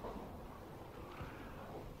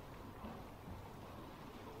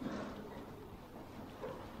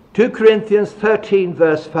 Two Corinthians 13,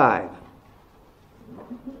 verse 5.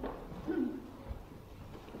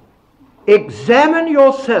 "Examine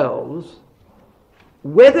yourselves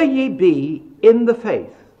whether ye be in the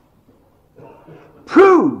faith.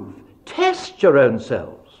 Prove, test your own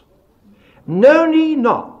selves. Know ye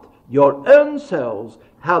not your own selves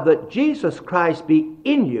how that Jesus Christ be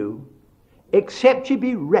in you, except ye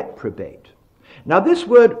be reprobate." Now this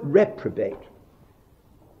word reprobate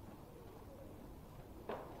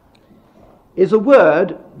is a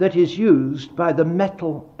word that is used by the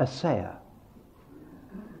metal assayer.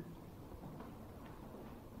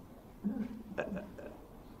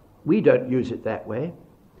 We don't use it that way,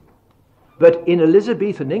 but in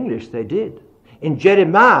Elizabethan English they did. In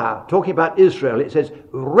Jeremiah, talking about Israel, it says,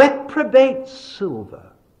 "Reprobate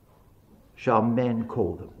silver shall men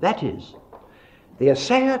call them." That is, the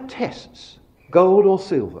assayer tests gold or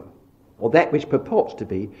silver, or that which purports to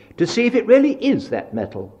be, to see if it really is that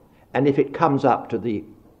metal, and if it comes up to the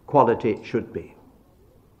quality it should be.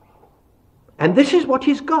 And this is what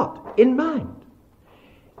he's got in mind.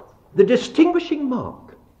 The distinguishing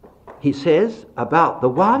mark, he says, about the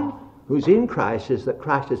one who's in Christ is that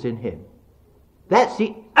Christ is in him. That's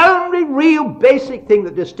the only real basic thing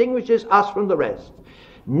that distinguishes us from the rest.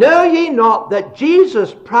 Know ye not that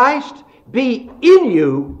Jesus Christ be in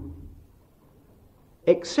you,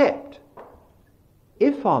 except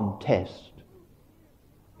if on test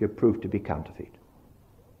you're proved to be counterfeit.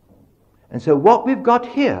 And so what we've got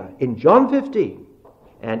here in John 15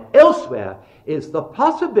 and elsewhere is the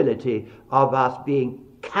possibility of us being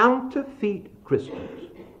counterfeit Christians.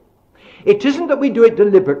 It isn't that we do it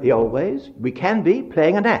deliberately always. We can be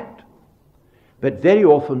playing an act. But very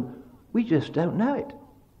often we just don't know it.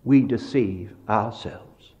 We deceive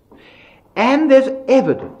ourselves. And there's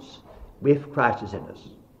evidence if Christ is in us.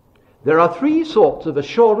 There are three sorts of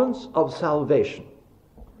assurance of salvation.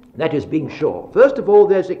 That is being sure. First of all,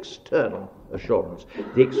 there's external assurance.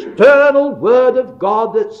 The external word of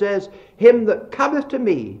God that says, him that cometh to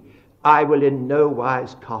me, I will in no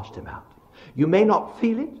wise cast him out. You may not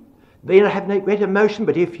feel it, may not have no great emotion,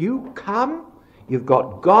 but if you come, you've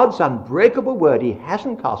got God's unbreakable word. He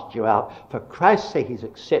hasn't cast you out. For Christ's sake, he's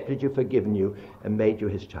accepted you, forgiven you, and made you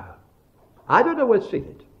his child. I don't always feel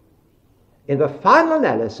it. In the final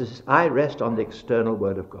analysis, I rest on the external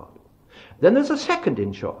word of God. Then there's a second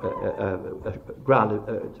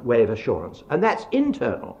way of assurance, and that's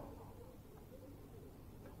internal.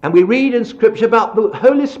 And we read in Scripture about the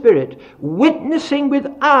Holy Spirit witnessing with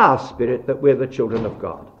our spirit that we're the children of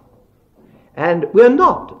God. And we're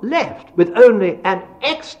not left with only an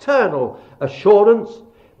external assurance,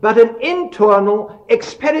 but an internal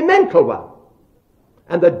experimental one.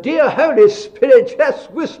 And the dear Holy Spirit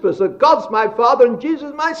just whispers that God's my Father and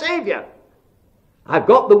Jesus my Savior. I've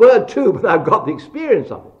got the word too, but I've got the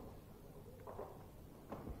experience of it.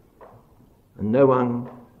 And no one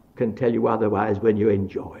can tell you otherwise when you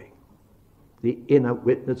enjoy the inner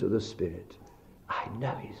witness of the Spirit. I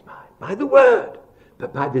know he's mine, by the word,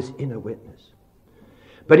 but by this inner witness.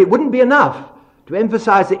 But it wouldn't be enough to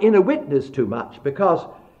emphasize the inner witness too much, because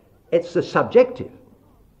it's the subjective.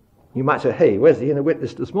 You might say, hey, where's the inner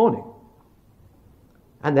witness this morning?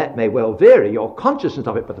 And that may well vary, your consciousness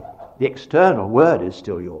of it, but the external word is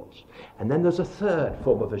still yours. And then there's a third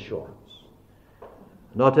form of assurance.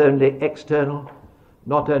 Not only external,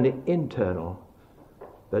 not only internal,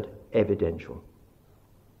 but evidential.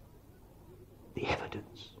 The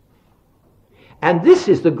evidence. And this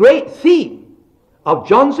is the great theme of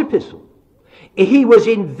John's epistle. He was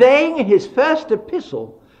inveighing in his first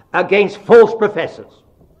epistle against false professors.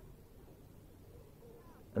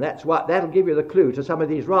 And that'll give you the clue to some of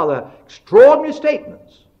these rather extraordinary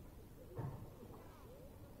statements,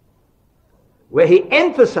 where he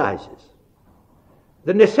emphasizes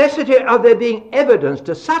the necessity of there being evidence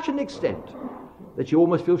to such an extent that you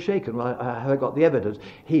almost feel shaken. Well, have I got the evidence?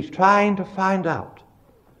 He's trying to find out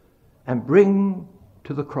and bring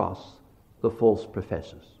to the cross the false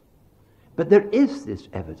professors. But there is this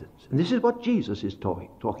evidence, and this is what Jesus is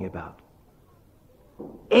talking about.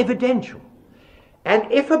 Evidential.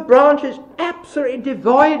 And if a branch is absolutely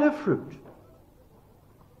devoid of fruit,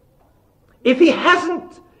 if he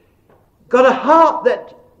hasn't got a heart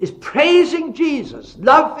that is praising Jesus,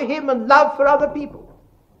 love for him and love for other people,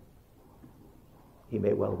 he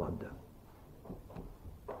may well wonder.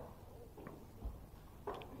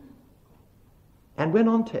 And when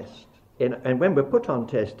on test, and when we're put on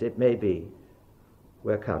test, it may be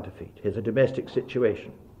we're counterfeit. Here's a domestic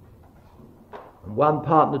situation. And one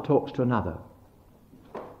partner talks to another.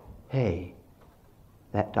 Hey,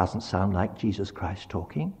 that doesn't sound like Jesus Christ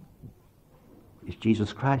talking. Is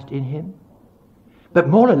Jesus Christ in him? But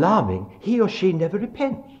more alarming, he or she never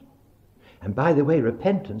repents. And by the way,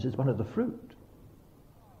 repentance is one of the fruit.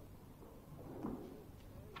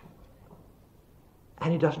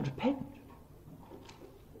 And he doesn't repent.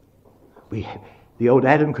 The old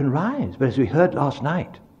Adam can rise, but as we heard last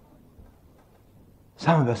night,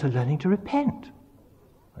 some of us are learning to repent.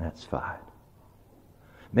 That's fine.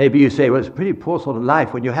 Maybe you say, well, it's a pretty poor sort of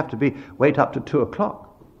life when you have to wait up to 2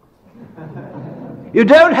 o'clock. You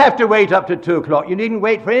don't have to wait up to 2 o'clock. You needn't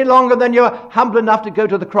wait for any longer than you're humble enough to go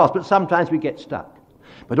to the cross, but sometimes we get stuck.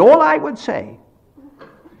 But all I would say,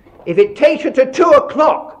 if it takes you to 2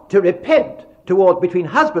 o'clock to repent between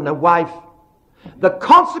husband and wife, the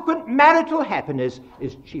consequent marital happiness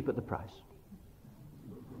is cheap at the price.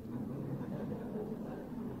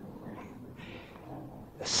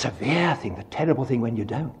 The severe thing, the terrible thing when you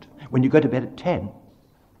don't. When you go to bed at 10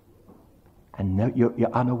 and no, you're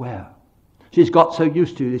unaware. She's got so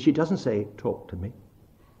used to you that she doesn't say, talk to me.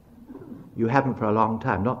 You haven't for a long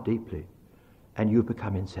time, not deeply, and you've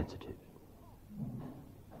become insensitive.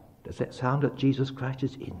 Does that sound that Jesus Christ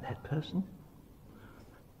is in that person?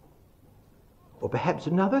 Or perhaps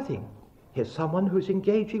another thing. Here's someone who's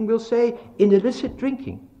engaging, we'll say, in illicit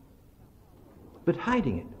drinking, but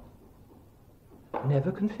hiding it.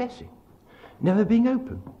 Never confessing, never being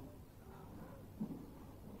open.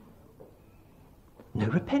 No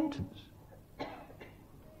repentance.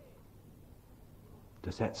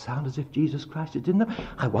 Does that sound as if Jesus Christ is in them?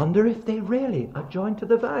 I wonder if they really are joined to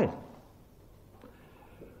the vine.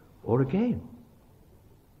 Or again,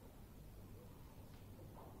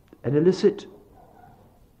 an illicit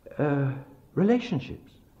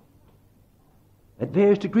relationships at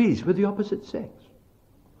various degrees with the opposite sex.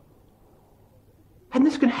 And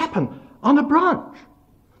this can happen on a branch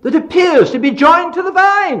that appears to be joined to the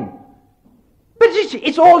vine. But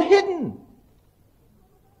it's all hidden.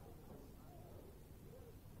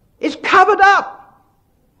 It's covered up.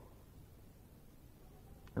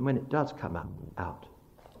 And when it does come out,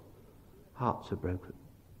 hearts are broken.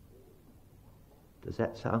 Does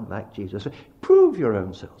that sound like Jesus? Prove your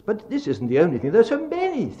own selves. But this isn't the only thing. There are so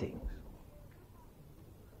many things.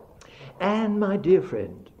 And my dear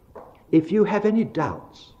friend, if you have any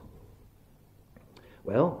doubts,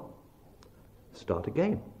 well, start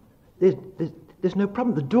again. There's no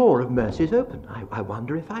problem. The door of mercy is open. I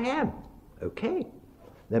wonder if I am. Okay.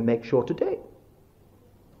 Then make sure today.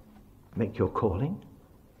 Make your calling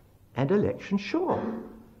and election sure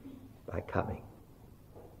by coming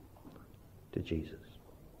to Jesus.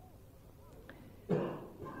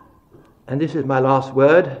 And this is my last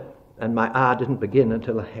word, and my hour didn't begin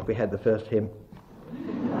until we had the first hymn.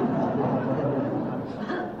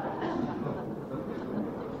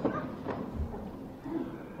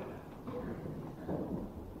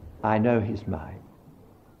 I know he's mine.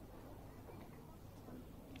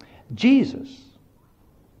 Jesus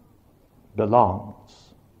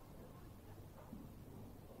belongs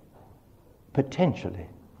potentially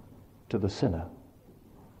to the sinner,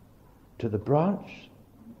 to the branch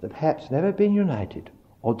that perhaps never been united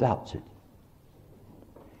or doubts it.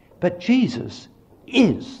 But Jesus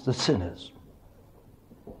is the sinner's.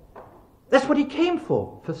 That's what he came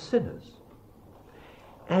for sinners.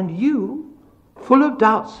 And you, full of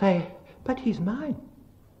doubt, say, but he's mine.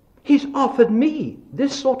 He's offered me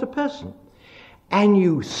this sort of person. And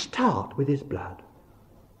you start with his blood.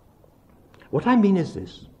 What I mean is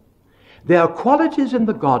this. There are qualities in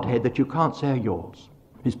the Godhead that you can't say are yours.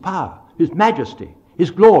 His power, his majesty,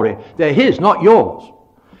 his glory. They're his, not yours.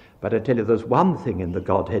 But I tell you, there's one thing in the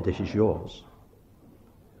Godhead that is yours.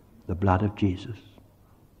 The blood of Jesus.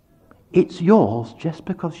 It's yours just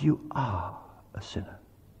because you are a sinner.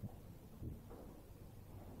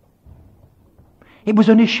 It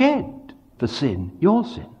was only shed for sin, your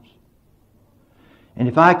sins. And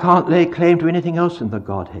if I can't lay claim to anything else in the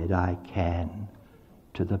Godhead, I can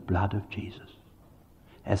to the blood of Jesus.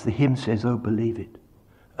 As the hymn says, oh, believe it.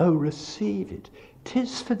 Oh, receive it.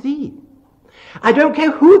 'Tis for thee. I don't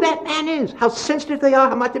care who that man is, how sensitive they are,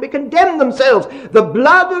 how much they may condemn themselves. The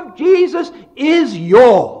blood of Jesus is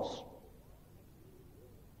yours.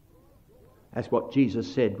 That's what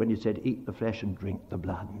Jesus said when he said, eat the flesh and drink the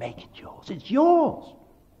blood. Make it yours. It's yours.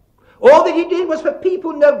 All that he did was for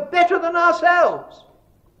people no better than ourselves.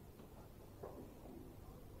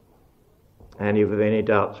 And if you have any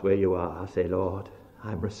doubts where you are, say, Lord,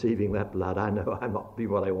 I'm receiving that blood. I know I'm not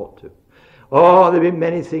doing what I ought to. Oh, there have been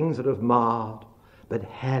many things that have marred. But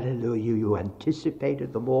hallelujah, you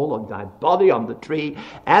anticipated them all on thy body on the tree,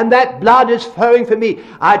 and that blood is flowing for me.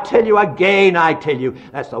 I tell you again, I tell you,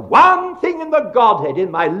 that's the one thing in the Godhead, in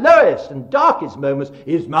my lowest and darkest moments,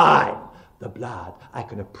 is mine. The blood. I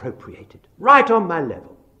can appropriate it right on my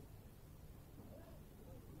level.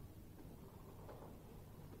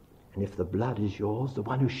 And if the blood is yours, the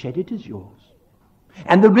one who shed it is yours.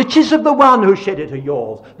 And the riches of the one who shed it are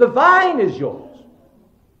yours. The vine is yours.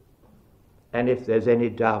 And if there's any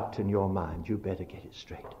doubt in your mind, you better get it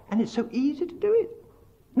straight. And it's so easy to do it.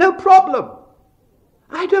 No problem.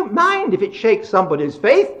 I don't mind if it shakes somebody's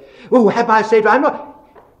faith. Oh, have I said, I'm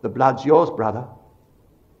not. The blood's yours, brother.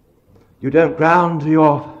 You don't ground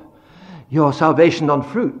your salvation on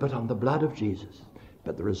fruit, but on the blood of Jesus.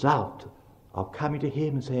 But the result of coming to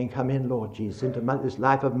him and saying, come in, Lord Jesus, into this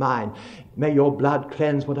life of mine. May your blood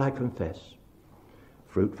cleanse what I confess.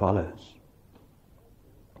 Fruit follows.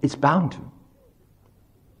 It's bound to.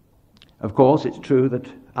 Of course, it's true that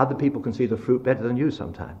other people can see the fruit better than you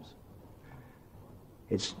sometimes.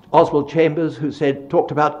 It's Oswald Chambers who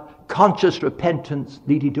talked about conscious repentance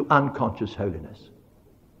leading to unconscious holiness.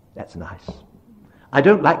 That's nice. I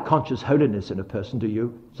don't like conscious holiness in a person, do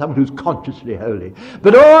you? Someone who's consciously holy.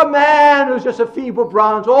 But a man who's just a feeble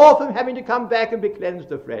branch, all from having to come back and be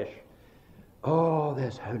cleansed afresh. Oh,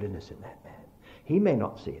 there's holiness in that man. He may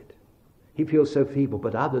not see it. He feels so feeble,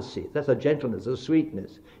 but others see it. That's a gentleness, a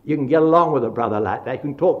sweetness. You can get along with a brother like that. You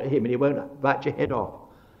can talk to him and he won't bite your head off.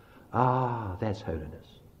 Ah, that's holiness.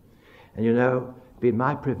 And you know, it's been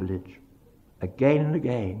my privilege, again and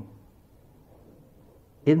again,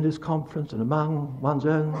 in this conference and among one's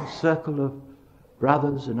own circle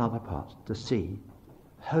brothers in other parts to see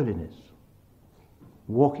holiness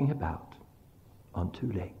walking about on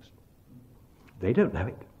two legs. They don't know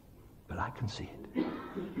it, but I can see it.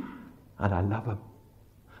 And I love them.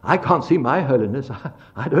 I can't see my holiness.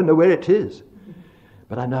 I don't know where it is.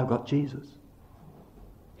 But I know I've got Jesus.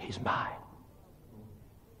 He's mine.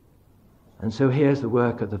 And so here's the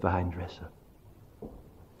work of the vine dresser.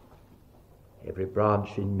 Every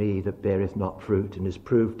branch in me that beareth not fruit and is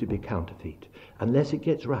proved to be counterfeit, unless it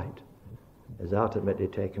gets right, is ultimately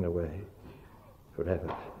taken away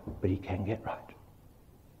forever. But he can get right.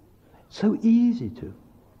 So easy to.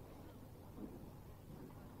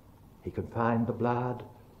 He can find the blood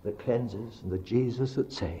that cleanses and the Jesus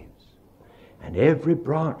that saves. And every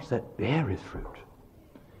branch that beareth fruit,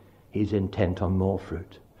 he's intent on more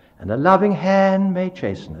fruit. And a loving hand may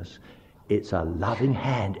chasten us. It's a loving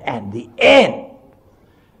hand, and the end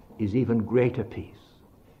is even greater peace,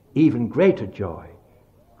 even greater joy,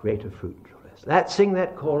 greater fruitfulness. Let's sing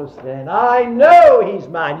that chorus then. I know he's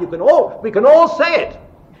mine. We can all say it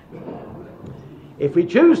if we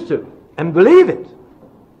choose to and believe it.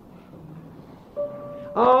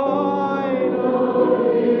 I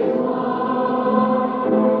know he's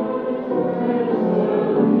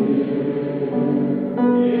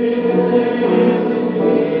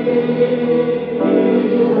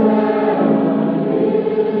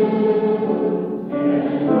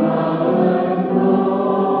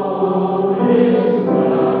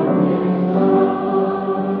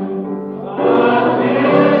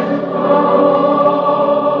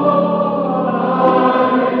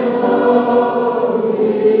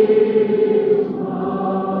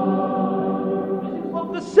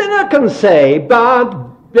can say, but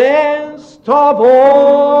best of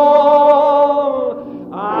all,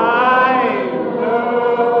 I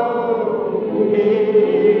know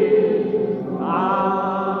he's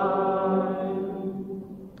mine.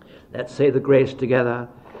 Let's say the grace together.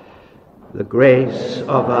 The grace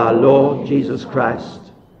of our Lord Jesus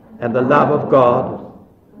Christ, and the love of God,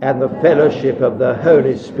 and the fellowship of the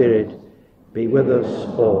Holy Spirit be with us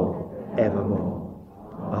all evermore.